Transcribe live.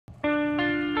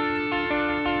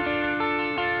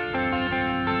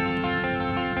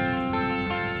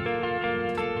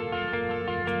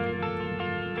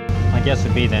My guess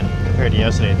would be then, compared to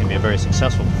yesterday, it's going to be a very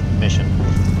successful mission.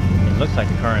 It looks like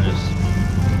the current is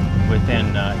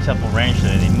within acceptable range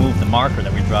today. They moved the marker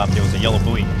that we dropped. There was a yellow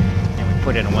buoy, and we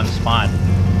put it in one spot.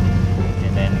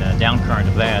 And then down current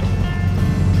of that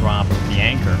dropped the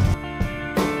anchor.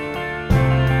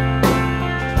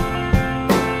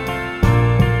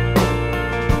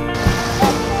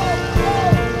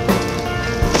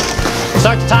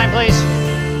 Start the time, please.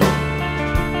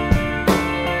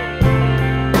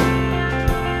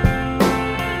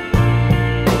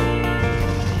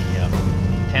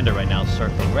 The tender right now is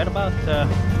circling right about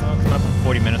coming up in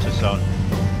 40 minutes or so.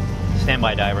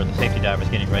 Standby diver, the safety diver, is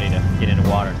getting ready to get into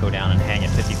water and go down and hang at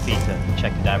 50 feet to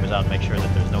check the divers out and make sure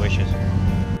that there's no issues.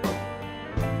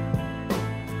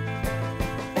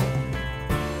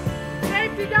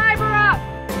 Safety diver up!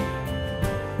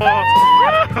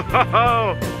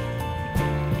 Oh.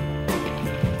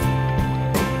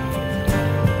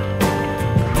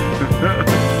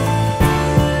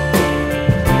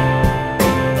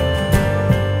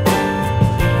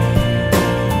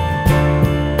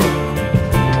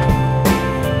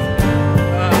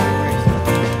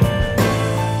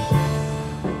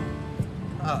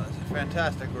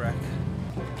 Fantastic wreck.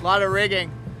 A lot of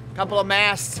rigging, a couple of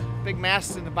masts, big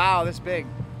masts in the bow, this big.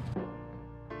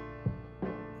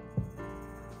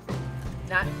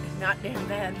 Not damn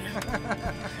bad.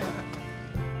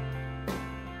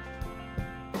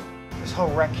 This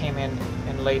whole wreck came in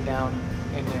and laid down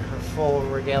in her full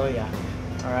regalia.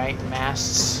 All right,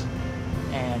 masts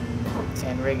and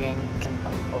rigging.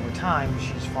 And over time,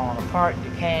 she's fallen apart,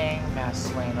 decaying.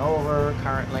 Masts laying over,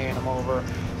 current laying them over.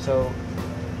 So,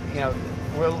 you know,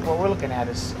 what we're looking at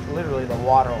is literally the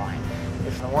water line.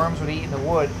 If the worms would eat in the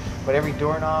wood, but every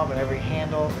doorknob and every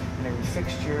handle and every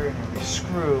fixture and every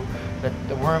screw that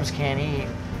the worms can't eat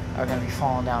are going to be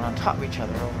falling down on top of each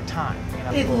other over time. You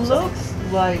know, It looks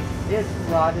like it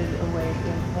rotted away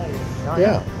in place.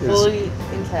 Yeah. Fully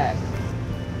intact.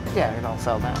 Yeah, it all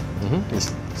fell down. Mm-hmm.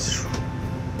 It's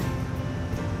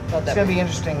going to be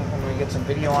interesting when we get some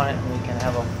video on it and we can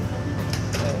have a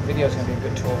video is going to be a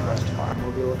good tool for us tomorrow.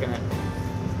 We'll be looking at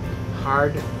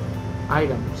hard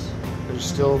items that are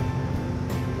still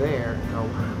there and go,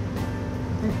 wow,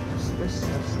 this is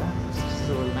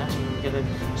a little mess, and we get to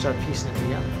start piecing it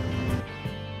together.